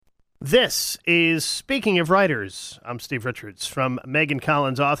This is Speaking of Writers. I'm Steve Richards from Megan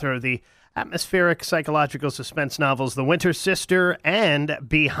Collins, author of the atmospheric psychological suspense novels The Winter Sister and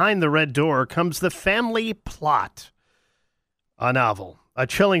Behind the Red Door comes The Family Plot, a novel, a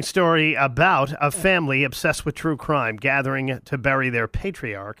chilling story about a family obsessed with true crime gathering to bury their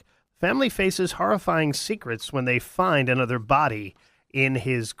patriarch. Family faces horrifying secrets when they find another body in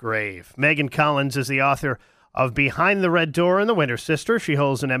his grave. Megan Collins is the author of Behind the Red Door and The Winter Sister. She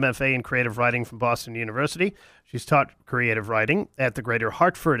holds an MFA in creative writing from Boston University. She's taught creative writing at the Greater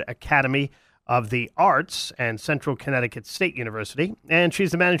Hartford Academy of the Arts and Central Connecticut State University. And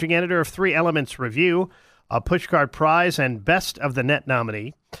she's the managing editor of Three Elements Review, a Pushcart Prize and Best of the Net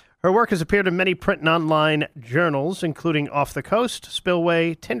nominee. Her work has appeared in many print and online journals, including Off the Coast,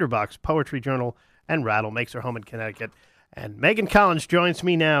 Spillway, Tinderbox, Poetry Journal, and Rattle. Makes her home in Connecticut. And Megan Collins joins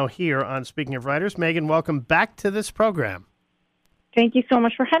me now here on Speaking of Writers. Megan, welcome back to this program. Thank you so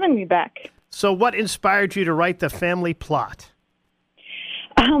much for having me back. So what inspired you to write The Family Plot?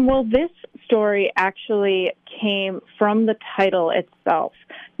 Well, this story actually came from the title itself.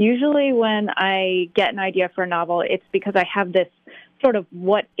 Usually when I get an idea for a novel, it's because I have this sort of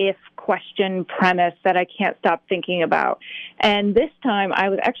what-if question premise that I can't stop thinking about. And this time I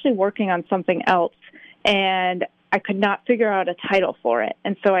was actually working on something else, and I could not figure out a title for it.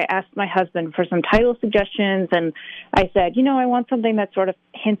 And so I asked my husband for some title suggestions, and I said, I want something that sort of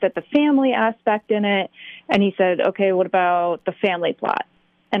hints at the family aspect in it. And he said, okay, what about The Family Plot?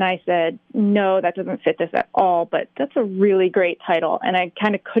 And I said, no, that doesn't fit this at all, but that's a really great title. And I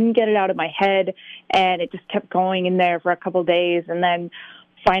kind of couldn't get it out of my head, and it just kept going in there for a couple of days. And then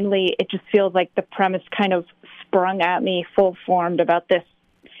finally, it just feels like the premise kind of sprung at me full-formed about this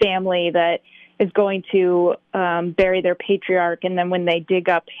family that is going to bury their patriarch, and then when they dig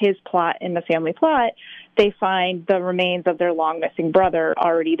up his plot in The Family Plot, they find the remains of their long-missing brother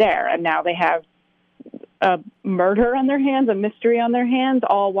already there, and now they have a murder on their hands, a mystery on their hands,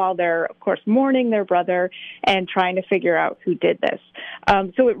 all while they're, of course, mourning their brother and trying to figure out who did this.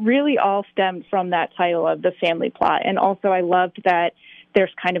 So it really all stemmed from that title of The Family Plot, and also I loved that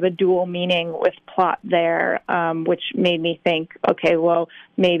there's kind of a dual meaning with plot there, which made me think, okay, well,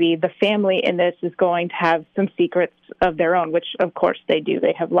 maybe the family in this is going to have some secrets of their own, which, of course, they do.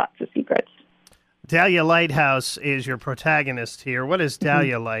 They have lots of secrets. Dahlia Lighthouse is your protagonist here. What is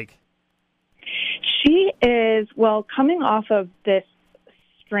Dahlia like? She is, coming off of this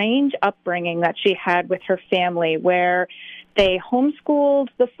strange upbringing that she had with her family, where they homeschooled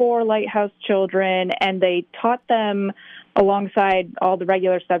the 4 Lighthouse children, and they taught them, alongside all the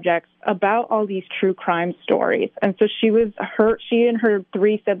regular subjects, about all these true crime stories. And so she and her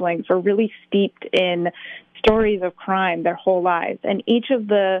 3 siblings were really steeped in stories of crime their whole lives. And each of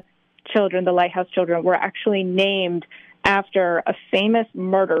the children, the Lighthouse children, were actually named after a famous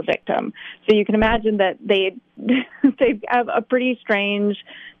murder victim. So you can imagine that they have a pretty strange,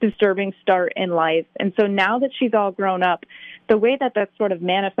 disturbing start in life. And so now that she's all grown up, the way that that's sort of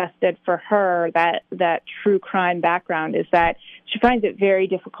manifested for her, that true crime background, is that she finds it very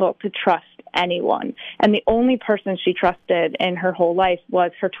difficult to trust anyone. And the only person she trusted in her whole life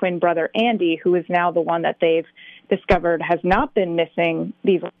was her twin brother, Andy, who is now the one that they've discovered has not been missing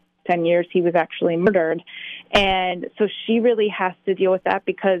these 10 years. He was actually murdered. And so she really has to deal with that,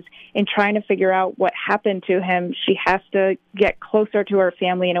 because in trying to figure out what happened to him, she has to get closer to her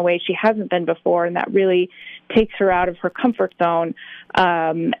family in a way she hasn't been before. And that really takes her out of her comfort zone,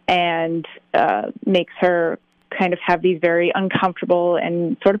 and makes her kind of have these very uncomfortable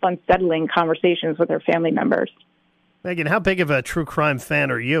and sort of unsettling conversations with her family members. Megan, how big of a true crime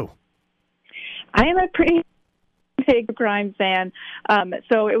fan are you? I am a pretty big crime fan.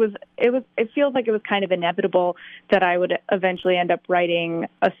 So it feels like it was kind of inevitable that I would eventually end up writing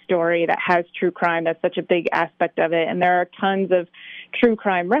a story that has true crime. That's such a big aspect of it. And there are tons of true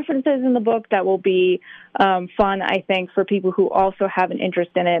crime references in the book that will be fun, I think, for people who also have an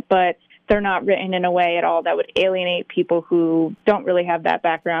interest in it, but they're not written in a way at all that would alienate people who don't really have that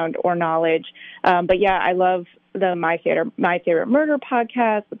background or knowledge. But yeah, I love the My Favorite Murder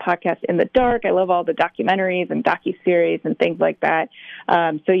podcast, the podcast In the Dark. I love all the documentaries and docuseries and things like that.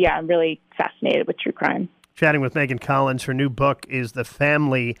 So yeah, I'm really fascinated with true crime. Chatting with Megan Collins. Her new book is The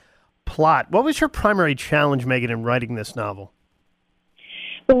Family Plot. What was your primary challenge, Megan, in writing this novel?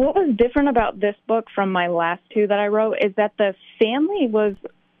 Well, what was different about this book from my last 2 that I wrote is that the family was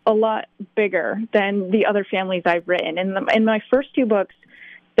a lot bigger than the other families I've written. In my first 2 books,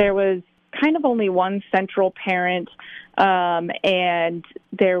 there was kind of only one central parent, and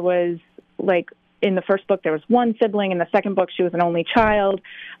there was, in the first book, there was one sibling. In the second book, she was an only child,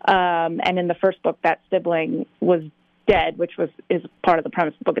 and in the first book, that sibling was dead, which is part of the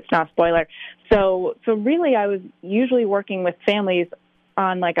premise of the book. It's not a spoiler. So really, I was usually working with families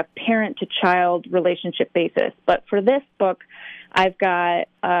on like a parent-to-child relationship basis. But for this book, I've got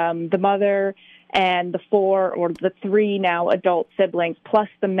the mother and the three now adult siblings, plus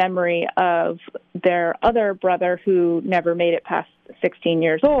the memory of their other brother who never made it past 16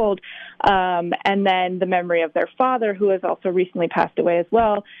 years old, and then the memory of their father who has also recently passed away as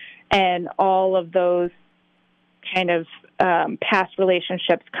well, and all of those kind of past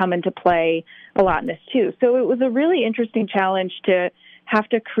relationships come into play a lot in this too. So it was a really interesting challenge to have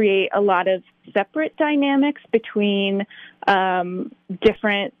to create a lot of separate dynamics between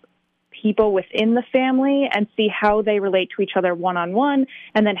different people within the family and see how they relate to each other one-on-one,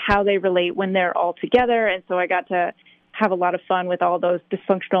 and then how they relate when they're all together. And so I got to have a lot of fun with all those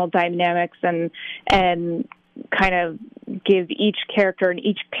dysfunctional dynamics and kind of give each character and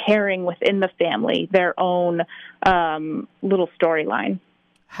each pairing within the family their own little storyline.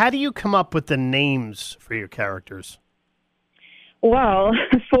 How do you come up with the names for your characters? Well,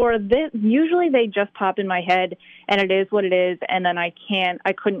 for this, usually they just pop in my head, and it is what it is, and then I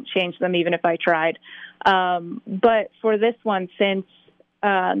couldn't change them even if I tried. But for this one, since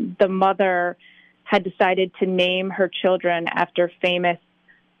the mother had decided to name her children after famous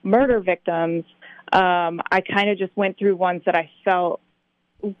murder victims, I kind of just went through ones that I felt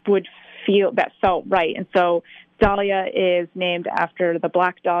felt right. And so Dahlia is named after the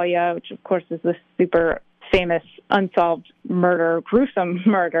Black Dahlia, which of course is this super famous unsolved murder, gruesome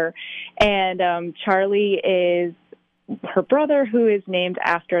murder. And Charlie is her brother, who is named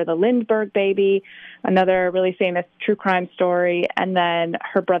after the Lindbergh baby, another really famous true crime story. And then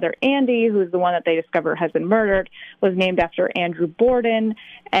her brother Andy, who's the one that they discover has been murdered, was named after Andrew Borden.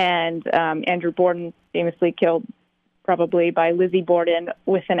 And Andrew Borden famously killed probably by Lizzie Borden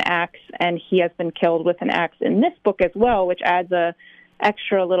with an axe, and he has been killed with an axe in this book as well, which adds a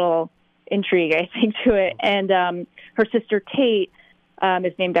extra little intrigue, I think, to it. And her sister Tate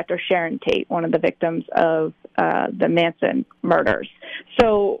is named after Sharon Tate, one of the victims of the Manson murders.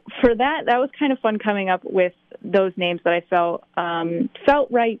 So for that was kind of fun coming up with those names that I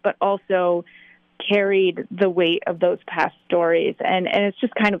felt right, but also carried the weight of those past stories. And it's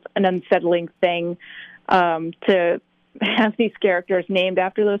just kind of an unsettling thing to have these characters named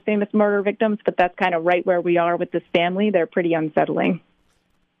after those famous murder victims, but that's kind of right where we are with this family. They're pretty unsettling.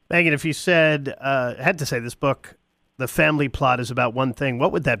 Megan, if you had to say this book, the family plot is about one thing,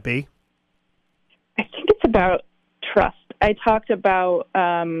 what would that be? I think it's about trust. I talked about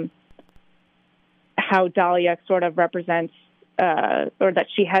how Dahlia sort of represents, or that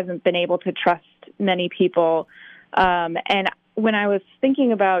she hasn't been able to trust many people. And when I was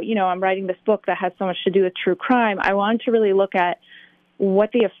thinking about, I'm writing this book that has so much to do with true crime, I wanted to really look at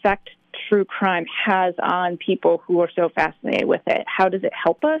what the effect true crime has on people who are so fascinated with it. How does it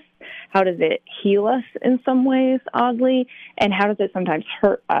help us? How does it heal us in some ways, oddly? And how does it sometimes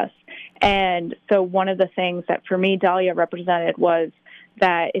hurt us? And so one of the things that for me Dahlia represented was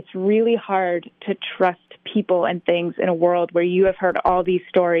that it's really hard to trust people and things in a world where you have heard all these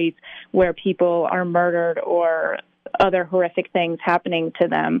stories where people are murdered or other horrific things happening to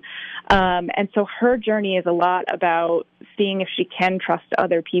them. And so her journey is a lot about seeing if she can trust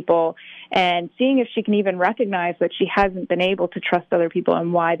other people and seeing if she can even recognize that she hasn't been able to trust other people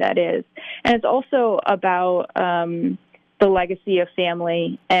and why that is. And it's also about the legacy of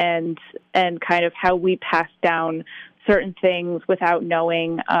family and kind of how we pass down certain things without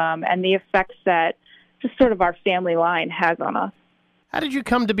knowing, and the effects that just sort of our family line has on us. How did you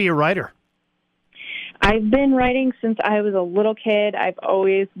come to be a writer? I've been writing since I was a little kid. I've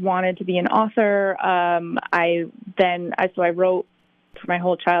always wanted to be an author. So I wrote for my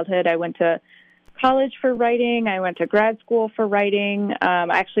whole childhood. I went to college for writing. I went to grad school for writing.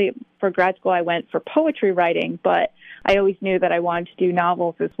 Actually, for grad school, I went for poetry writing, but I always knew that I wanted to do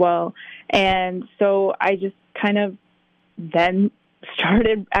novels as well. And so I just kind of then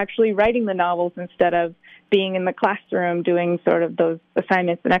started actually writing the novels instead of being in the classroom doing sort of those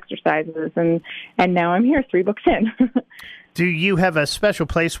assignments and exercises. And now I'm here 3 books in. Do you have a special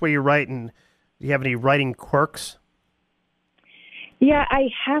place where you write, and do you have any writing quirks? Yeah, I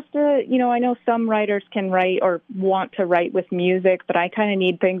have to, I know some writers can write or want to write with music, but I kind of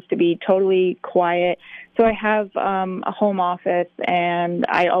need things to be totally quiet. So I have a home office, and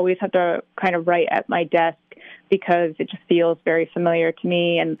I always have to kind of write at my desk because it just feels very familiar to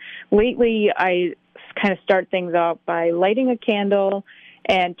me. And lately I kind of start things off by lighting a candle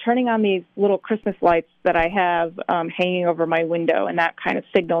and turning on these little Christmas lights that I have hanging over my window. And that kind of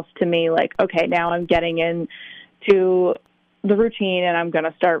signals to me like, okay, now I'm getting into the routine and I'm going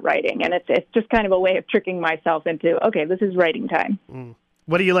to start writing. And it's just kind of a way of tricking myself into, okay, this is writing time.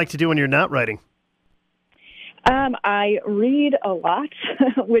 What do you like to do when you're not writing? I read a lot,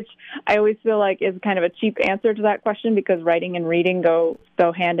 which I always feel like is kind of a cheap answer to that question because writing and reading go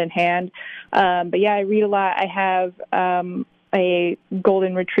hand in hand. But yeah, I read a lot. I have a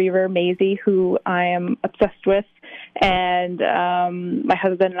golden retriever, Maisie, who I am obsessed with. And my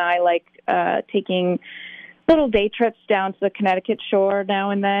husband and I like taking little day trips down to the Connecticut shore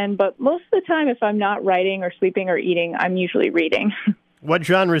now and then. But most of the time, if I'm not writing or sleeping or eating, I'm usually reading. What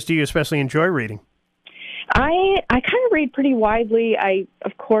genres do you especially enjoy reading? I kind of read pretty widely. I,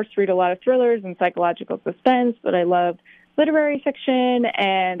 of course, read a lot of thrillers and psychological suspense, but I love literary fiction,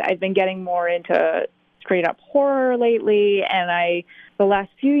 and I've been getting more into straight-up horror lately, and the last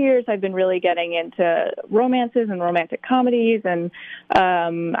few years I've been really getting into romances and romantic comedies, and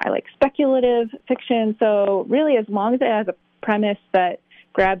I like speculative fiction. So really, as long as it has a premise that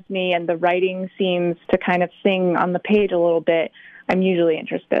grabs me and the writing seems to kind of sing on the page a little bit, I'm usually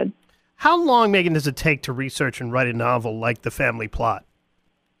interested. How long, Megan, does it take to research and write a novel like The Family Plot?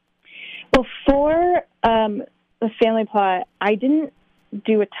 Well, for The Family Plot, I didn't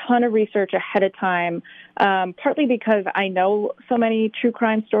do a ton of research ahead of time, partly because I know so many true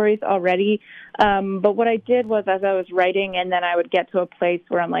crime stories already. But what I did was, as I was writing, and then I would get to a place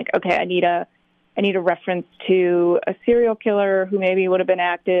where I'm like, okay, I need a reference to a serial killer who maybe would have been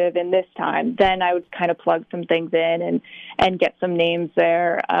active in this time. Then I would kind of plug some things in and get some names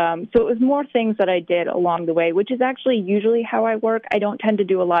there. So it was more things that I did along the way, which is actually usually how I work. I don't tend to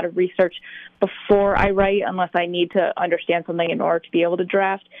do a lot of research before I write unless I need to understand something in order to be able to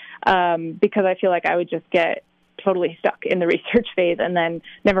draft, because I feel like I would just get totally stuck in the research phase and then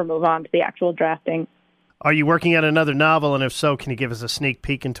never move on to the actual drafting. Are you working on another novel? And if so, can you give us a sneak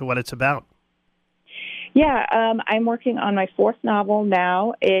peek into what it's about? Yeah, I'm working on my fourth novel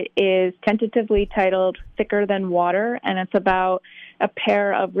now. It is tentatively titled Thicker Than Water, and it's about a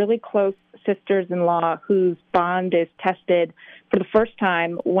pair of really close sisters-in-law whose bond is tested for the first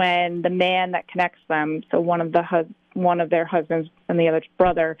time when the man that connects them, so one of their husbands and the other's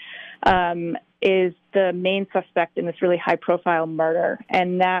brother, is the main suspect in this really high-profile murder,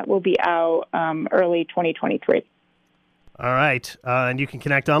 and that will be out early 2023. All right. And you can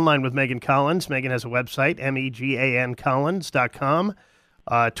connect online with Megan Collins. Megan has a website, megancollins.com,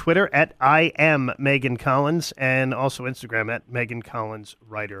 Twitter at I am Megan Collins, and also Instagram at Megan Collins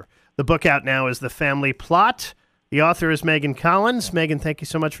Writer. The book out now is The Family Plot. The author is Megan Collins. Megan, thank you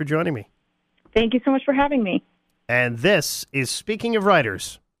so much for joining me. Thank you so much for having me. And this is Speaking of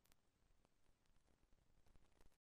Writers.